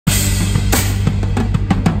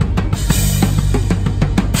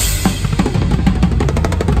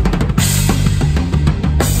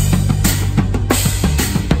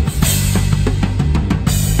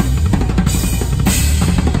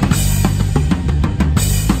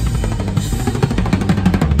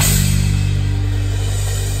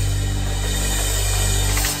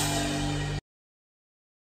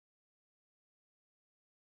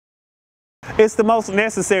It's the most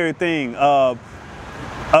necessary thing.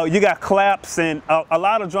 You got claps, and a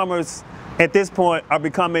lot of drummers at this point are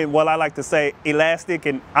becoming, what I like to say, elastic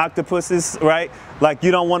and octopuses, right? Like,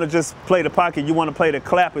 you don't want to just play the pocket, you want to play the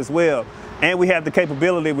clap as well. And we have the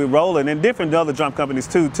capability with Roland and different other drum companies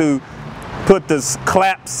too, to put the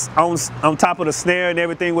claps on top of the snare and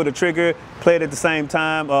everything with a trigger, play it at the same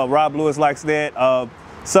time. Rob Lewis likes that.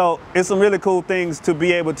 So it's some really cool things to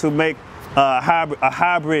be able to make a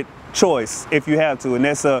hybrid choice if you have to, and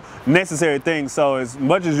that's a necessary thing. So as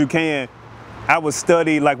much as you can, I would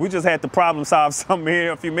study. Like, we just had to problem solve something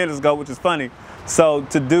here a few minutes ago, which is funny. So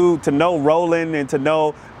to know Roland and to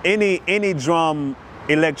know any drum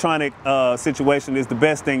electronic situation is the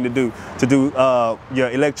best thing to do. To do your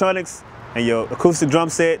electronics and your acoustic drum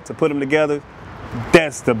set, to put them together,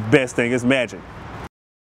 that's the best thing. It's magic.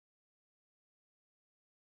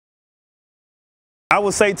 I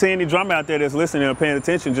would say to any drummer out there that's listening and paying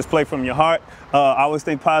attention, just play from your heart. I always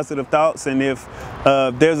think positive thoughts, and if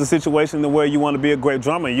there's a situation where you want to be a great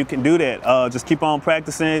drummer, you can do that. Just keep on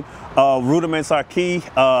practicing. Rudiments are key.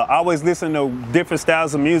 Always listen to different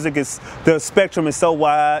styles of music. The spectrum is so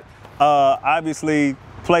wide. Obviously,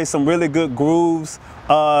 play some really good grooves.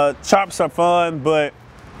 Chops are fun, but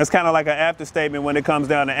it's kind of like an after statement when it comes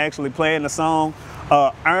down to actually playing the song.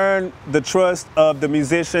 Earn the trust of the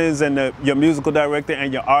musicians and your musical director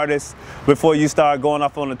and your artists before you start going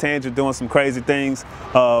off on a tangent doing some crazy things.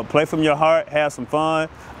 Play from your heart, have some fun,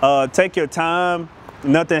 take your time.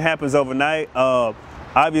 Nothing happens overnight.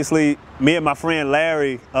 Obviously, me and my friend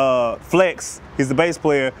Larry Flex, he's the bass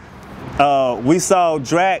player, we saw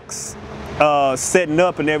Drax setting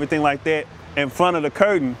up and everything like that in front of the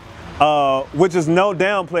curtain. Which is no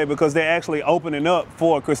downplay, because they're actually opening up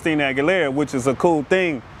for Christina Aguilera, which is a cool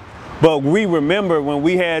thing. But we remember when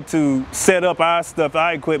we had to set up our stuff,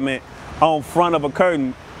 our equipment on front of a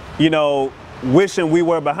curtain, you know, wishing we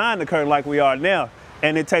were behind the curtain like we are now.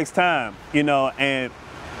 And it takes time, you know, and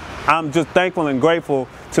I'm just thankful and grateful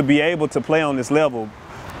to be able to play on this level.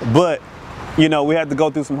 But, you know, we had to go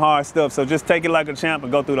through some hard stuff. So just take it like a champ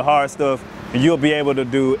and go through the hard stuff, and you'll be able to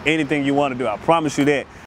do anything you want to do. I promise you that.